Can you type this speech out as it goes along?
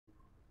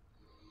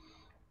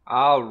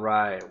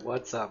Alright,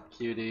 what's up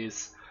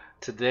cuties?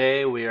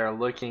 Today we are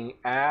looking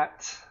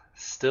at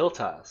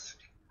Steeltusk,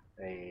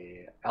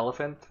 a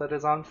elephant that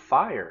is on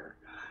fire.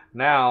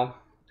 Now,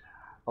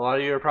 a lot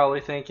of you are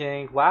probably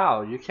thinking,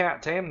 wow, you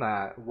can't tame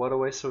that. What a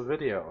waste of a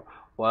video.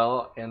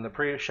 Well, in the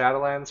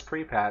Shadowlands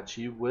pre-patch,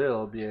 you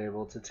will be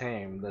able to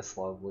tame this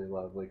lovely,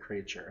 lovely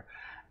creature,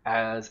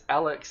 as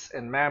Elks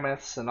and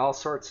Mammoths and all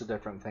sorts of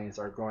different things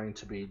are going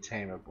to be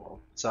tameable.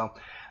 So,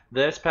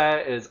 this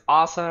pet is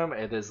awesome.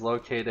 It is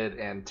located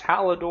in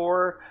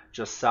Talador,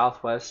 just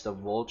southwest of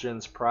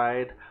Vol'jin's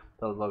Pride.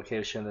 The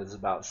location is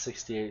about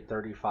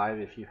 6835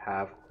 if you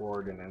have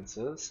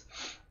coordinates.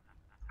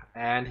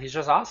 And he's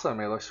just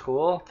awesome. He looks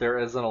cool. There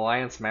is an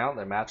alliance mount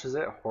that matches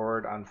it.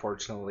 Horde,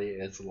 unfortunately,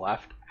 is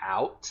left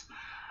out.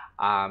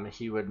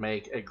 He would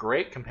make a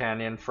great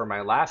companion for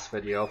my last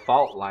video,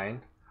 Fault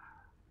Line,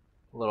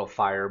 little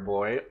fire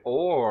boy.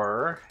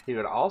 Or he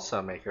would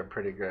also make a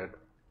pretty good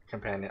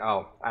companion.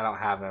 Oh, I don't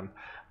have him.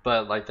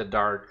 But like the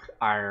Dark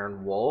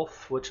Iron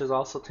Wolf, which is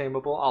also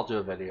tameable. I'll do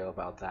a video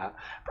about that.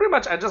 Pretty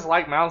much, I just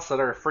like mounts that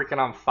are freaking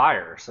on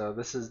fire. So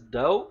this is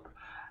dope.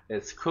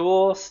 It's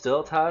cool.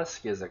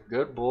 Steeltusk is a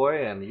good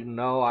boy, and you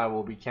know I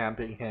will be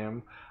camping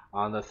him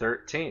on the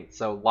 13th.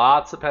 So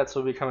lots of pets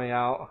will be coming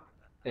out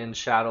in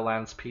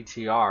Shadowlands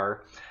PTR.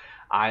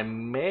 I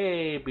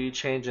may be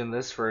changing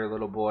this furry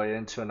little boy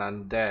into an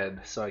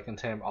undead, so I can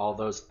tame all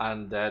those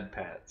undead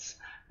pets.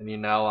 And you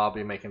know I'll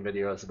be making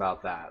videos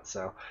about that.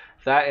 So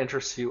if that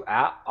interests you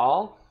at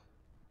all,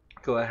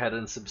 go ahead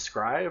and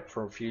subscribe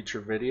for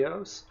future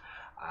videos.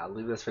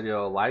 Leave this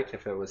video a like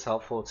if it was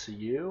helpful to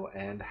you,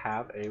 and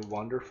have a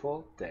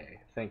wonderful day.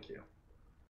 Thank you.